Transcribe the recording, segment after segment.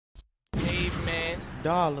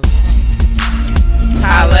dollars.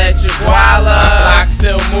 Holla at your guala. Block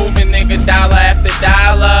still moving, nigga, dollar after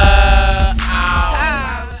dollar.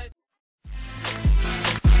 Ow.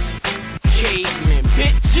 Caveman,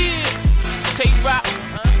 bitch. Yeah. Tay-Rock,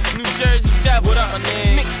 New Jersey Devil. What up, my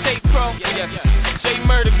nigga? Mixtape Pro. Yes. J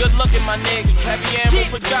Murder, good looking, my nigga. Heavy Ammo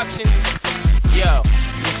Productions. Yo.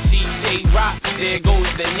 You see Tay-Rock, there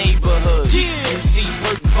goes the neighborhood. You see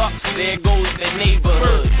BUCS, there goes the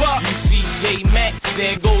neighborhood. You see J-Mac,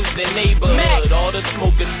 there goes the neighborhood. All the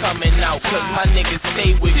smoke is coming out, cause my niggas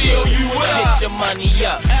stay with you. Get your money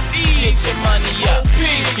up, get your money up,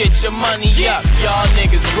 get your money up. Y'all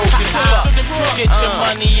niggas broke as fuck. Get your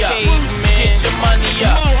money up, get your money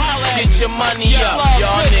up, get your money up.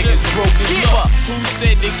 Y'all niggas broke as fuck. Who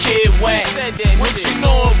said the kid whack? What you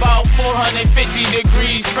know about 450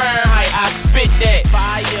 degrees Fahrenheit? I spit that.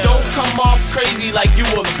 Don't come off crazy like you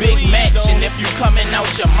a big match. And if you coming out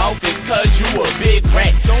your mouth, it's cause you a big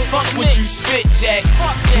rat. Fuck what you spit, Jack.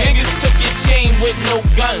 Niggas took your chain with no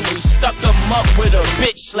gun. We stuck them up with a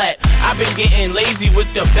bitch slap. I've been getting lazy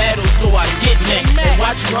with the battle, so I get neck. And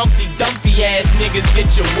watch you Humpty Dumpty ass niggas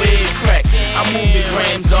get your wig cracked. I'm moving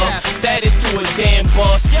grams off, status to a damn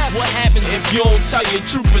boss. What happens if you don't tell your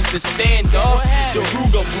troopers to stand off? The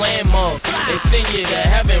Ruger blam off. They send you to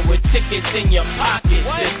heaven with tickets in your pocket.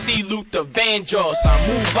 The see Luther Vandross. I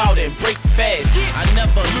move out and break fast. I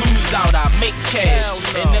never lose out, I make cash.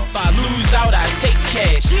 And if I lose out, I take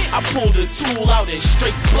cash. I pull the tool out and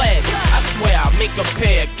straight blast. I swear I make a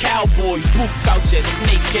pair of cowboy boots out your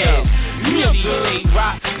snake ass. You see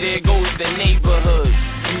Tay-Rock, there goes the neighborhood.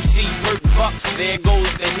 You see BUCS, there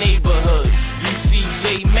goes the neighborhood. You see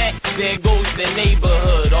J-Mac, there goes the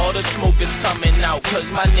neighborhood. All the smoke is coming out,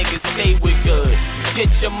 cause my niggas stay with good.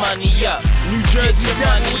 Get your money up, get your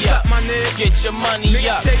money up, get your money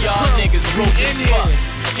up. Y'all niggas broke as fuck.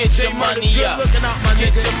 Get your money up,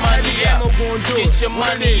 get your money up, get your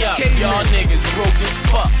money up. Y'all niggas broke as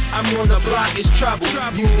fuck. I'm on the block, it's trouble.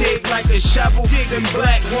 You dig like a shovel. Them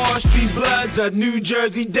Black Wall Street Bloods are New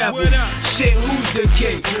Jersey Devils. Shit, who's the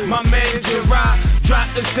king? My man Gerard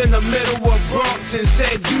dropped us in the middle of Bronx and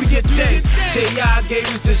said, do your thing. J.I. gave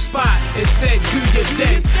us the spot and said, do your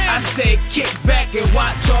thing. I said, kick back and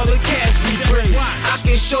watch all the cash we bring. I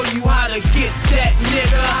can show you how to get that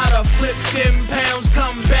nigga, how to flip them pounds,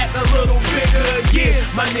 come back a little bigger. Yeah,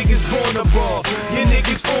 my niggas born to ball. Your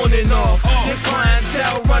niggas on and off. Your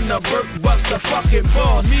clientele run the BURKE, BUCS the fucking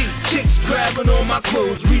boss. Chicks grabbing on my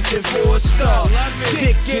clothes, reaching for a star.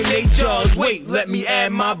 Dick in they jaws, wait, let me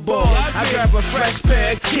add my ball. I grab a fresh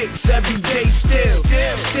pair of kicks every day still.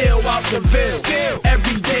 Still out the bill,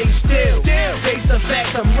 every day still. Face the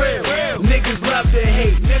facts, I'm real. Niggas love to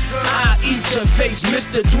hate. I eat your face,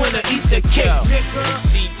 Mr. Dwinner, eat the cakes. You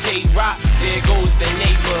see Tay-Rock, there goes the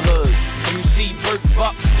neighborhood. You see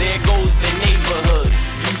BUCS, there goes the neighborhood.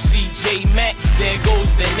 You see J-Mac, there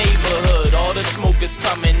goes the neighborhood. All the smoke is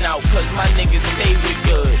coming out, cause my niggas stay with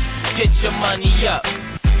good. Get your money up,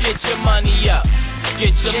 get your money up,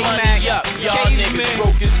 get your money up. Y'all niggas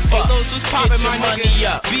broke as fuck. Get your money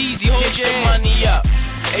up, get your money up.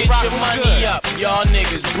 Get your money up, y'all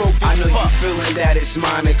niggas broke as fuck. I know you feeling that it's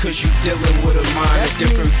mine, cause you dealing with a mind of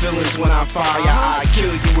different feelings when I fire. I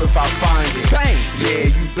kill you if I find it. Yeah,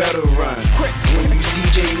 you better run. When you see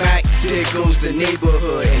J-Mac, there goes the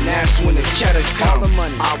neighborhood, and that's when the cheddar come.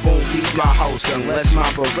 I won't leave my house unless my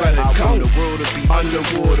Beretta come. The world will be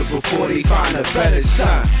underwater before they find a better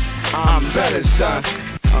son. I'm better, son.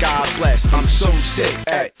 God bless, I'm so sick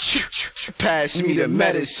at pass me the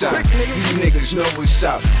medicine. These niggas know what's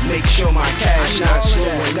up. Make sure my cash not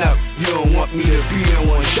slowing up. You don't want me to be the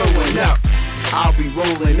one showing up. I'll be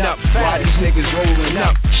rolling up while these niggas rolling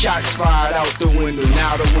up. Shots fired out the window,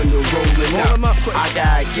 now the window rolling up. I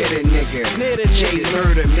gotta get a nigga. J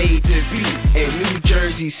Murder made the beat, and New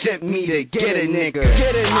Jersey sent me to get a nigga.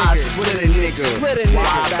 I split a nigga.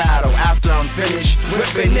 Why battle after I'm finished?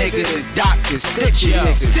 Whipping niggas and doctors, stitching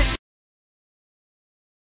niggas.